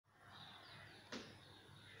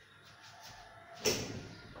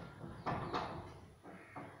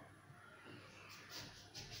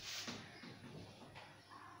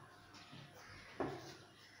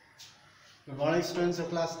Good morning, students of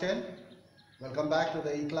class 10. Welcome back to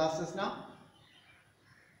the e-classes now.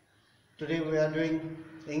 Today we are doing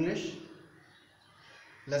English.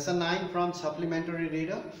 Lesson 9 from Supplementary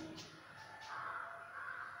Reader.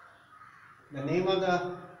 The name of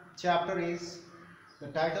the chapter is, the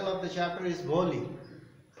title of the chapter is Bholi.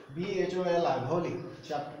 B-H-O-L-I, Bholi.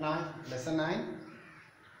 Chapter 9, Lesson 9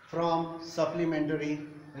 from Supplementary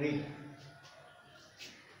Reader.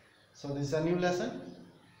 So this is a new lesson.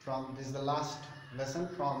 This is the last lesson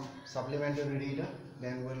from Supplementary Reader.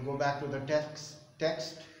 Then we'll go back to the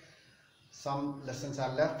text. Some lessons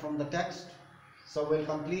are left from the text. So we'll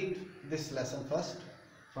complete this lesson first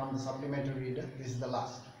from the Supplementary Reader. This is the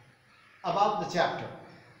last. About the chapter.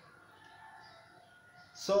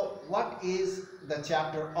 So what is the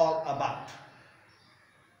chapter all about?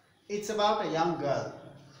 It's about a young girl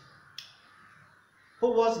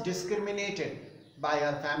who was discriminated by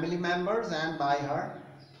her family members and by her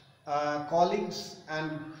colleagues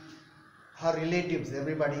and her relatives.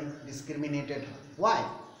 Everybody discriminated her. Why?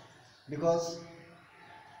 Because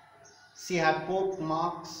she had poke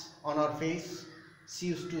marks on her face. She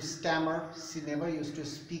used to stammer. She never used to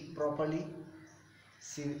speak properly.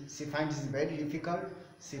 She finds it very difficult.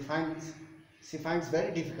 She finds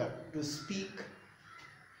very difficult to speak,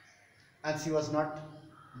 and she was not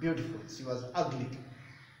beautiful. She was ugly.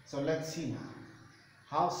 So let's see now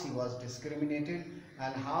how she was discriminated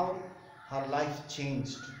and how her life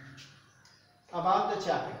changed. About the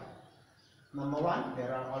chapter. Number 1,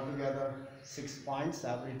 there are altogether 6 points I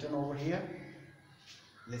have written over here.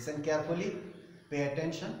 Listen carefully, pay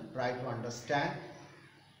attention, try to understand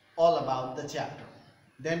all about the chapter.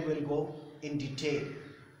 Then we'll go in detail.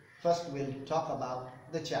 First we'll talk about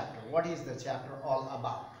the chapter. What is the chapter all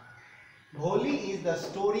about? Bholi is the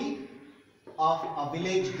story of a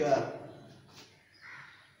village girl.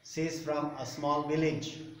 She is from a small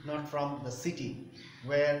village, not from the city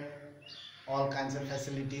where all kinds of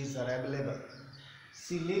facilities are available.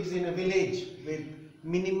 She lives in a village with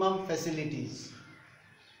minimum facilities.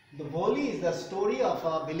 The Bholi is the story of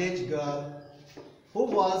a village girl who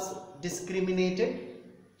was discriminated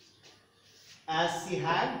as she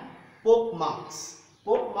had poke marks.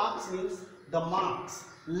 Poke marks means the marks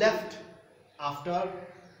left after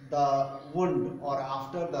the wound or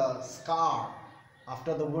after the scar.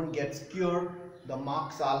 After the wound gets cured, the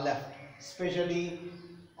marks are left, especially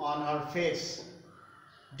on her face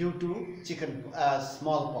due to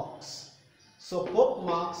smallpox. So poke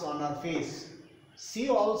marks on her face. She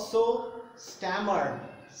also stammered.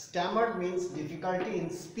 Stammered means difficulty in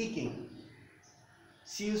speaking.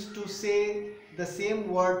 She used to say the same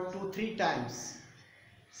word 2-3 times.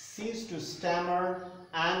 She used to stammer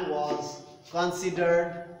and was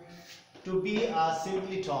considered to be a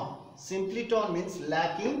simpleton. Simpleton means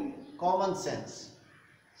lacking common sense.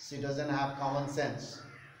 She doesn't have common sense.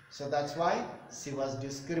 So that's why she was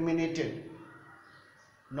discriminated.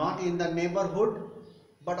 Not in the neighborhood,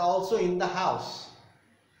 but also in the house.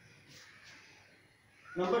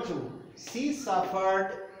 Number 2, she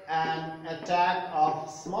suffered an attack of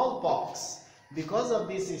smallpox. Because of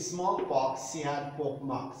this smallpox, she had poke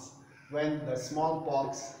marks. When the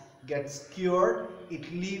smallpox gets cured,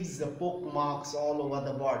 it leaves the poke marks all over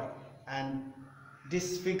the body and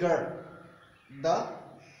disfigure the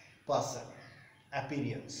person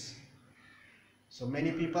appearance. So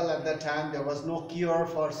many people at that time, there was no cure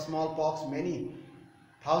for smallpox. Many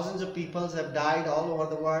thousands of people have died all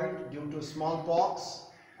over the world due to smallpox,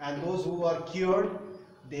 and those who were cured,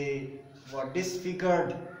 they were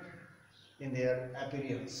disfigured in their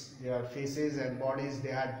appearance. Their faces and bodies,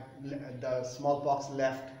 they had the smallpox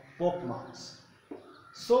left poke marks.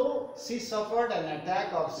 So she suffered an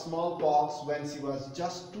attack of smallpox when she was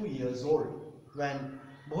just 2 years old. When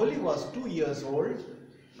Bholi was 2 years old,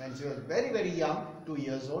 when she was very, very young, 2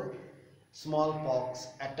 years old, smallpox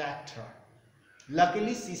attacked her.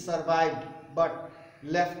 Luckily she survived, but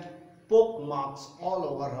left poke marks all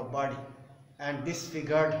over her body and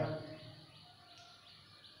disfigured her.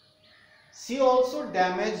 She also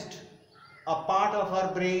damaged a part of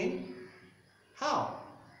her brain. How?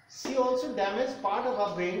 She also damaged part of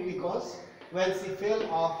her brain because when she fell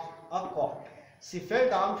off a cot, she fell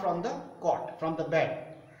down from the cot, from the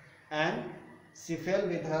bed, and she fell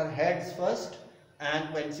with her head first,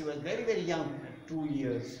 and when she was very, very young, 2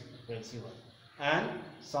 years when she was, and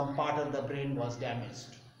some part of the brain was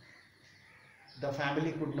damaged. The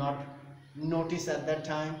family could not notice at that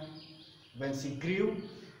time. When she grew,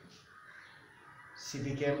 she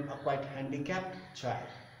became a quite handicapped child.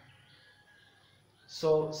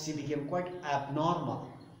 So she became quite abnormal.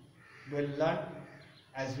 We'll learn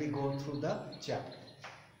as we go through the chapter.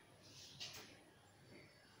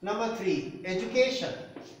 Number 3, education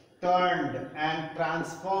turned and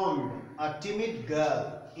transformed a timid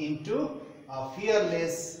girl into a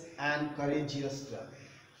fearless and courageous girl.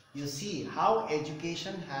 You see how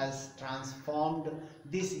education has transformed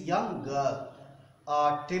this young girl,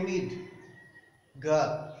 a timid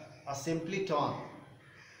girl, a simpleton,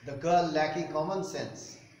 the girl lacking common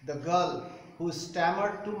sense, the girl who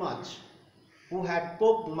stammered too much, who had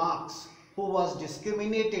pock marks, who was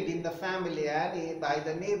discriminated in the family and by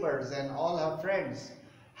the neighbors and all her friends.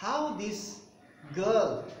 How this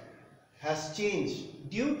girl has changed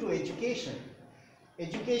due to education.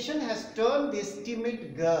 Education has turned this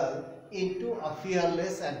timid girl into a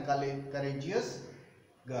fearless and courageous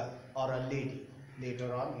girl or a lady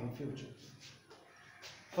later on in future.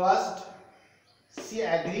 First, she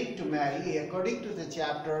agreed to marry, according to the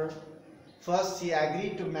chapter. First, she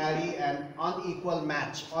agreed to marry an unequal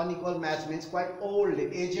match. Unequal match means quite old,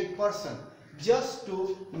 aged person, just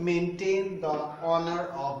to maintain the honor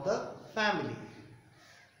of the family.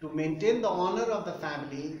 To maintain the honor of the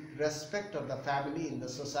family, respect of the family in the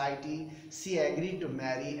society, she agreed to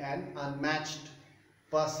marry an unmatched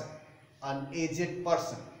person, an aged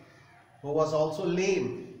person who was also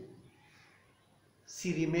lame.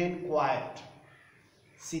 She remained quiet.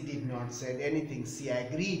 She did not say anything. She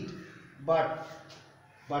agreed. But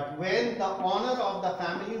when the honor of the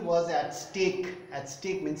family was at stake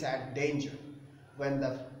means at danger, when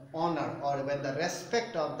the honor or when the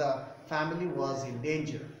respect of the family was in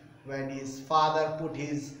danger, when his father put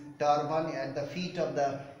his turban at the feet of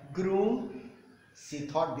the groom, she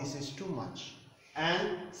thought this is too much,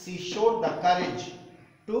 and she showed the courage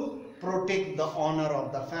to protect the honor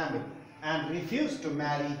of the family and refused to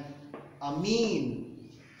marry a mean,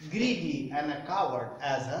 greedy and a coward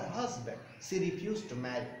as her husband. She refused to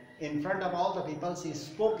marry. In front of all the people, she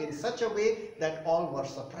spoke in such a way that all were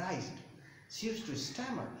surprised. She used to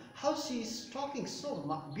stammer. How she is talking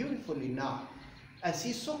so beautifully now. And she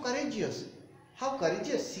is so courageous. How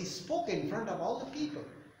courageous. She spoke in front of all the people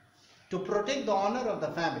to protect the honor of the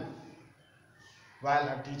family, while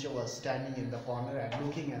her teacher was standing in the corner and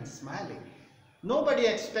looking and smiling. Nobody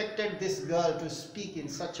expected this girl to speak in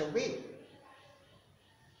such a way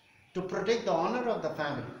to protect the honor of the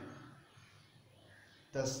family.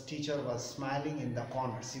 The teacher was smiling in the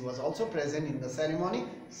corner. She was also present in the ceremony.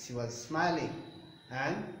 She was smiling,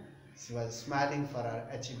 and she was smiling for her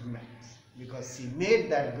achievements because she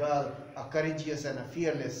made that girl a courageous and a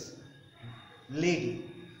fearless lady.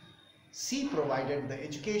 She provided the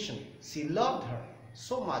education. She loved her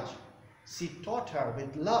so much. She taught her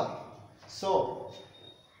with love. So,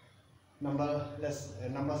 number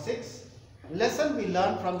 6, lesson we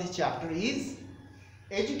learn from this chapter is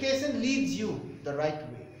education leads you the right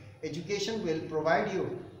way. Education will provide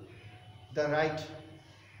you the right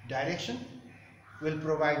direction, will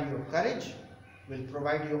provide you courage, will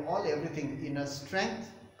provide you everything, inner strength,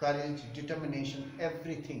 courage, determination,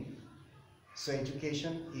 everything. So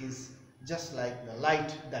education is just like the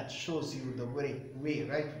light that shows you the way, right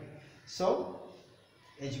way. So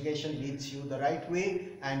education leads you the right way,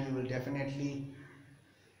 and you will definitely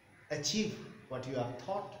achieve what you have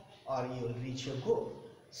thought, or you will reach your goal.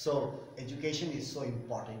 So education is so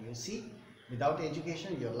important. You see, without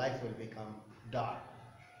education your life will become dark.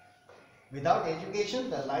 Without education,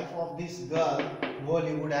 the life of this girl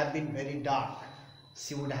would have been very dark.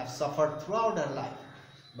 She would have suffered throughout her life.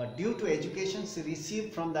 But due to education she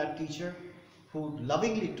received from that teacher who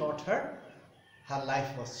lovingly taught her, her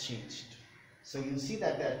life was changed. So you see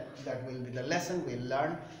that will be the lesson we'll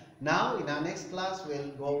learn. Now in our next class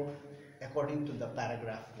we'll go according to the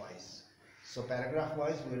paragraph wise. So paragraph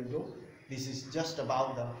wise we'll do. This is just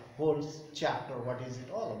about the whole chapter. What is it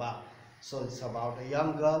all about? So it's about a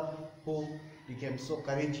young girl who became so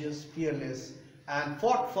courageous, fearless, and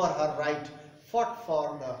fought for her right, fought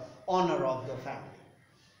for the honor of the family.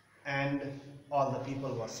 And all the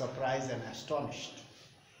people were surprised and astonished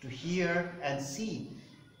to hear and see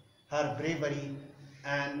her bravery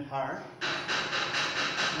and her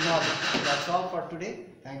knowledge. That's all for today.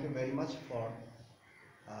 Thank you very much for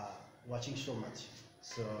watching so much,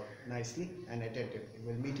 so nicely and attentively.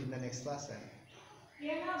 We'll meet in the next class and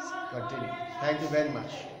continue. Thank you very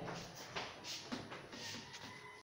much.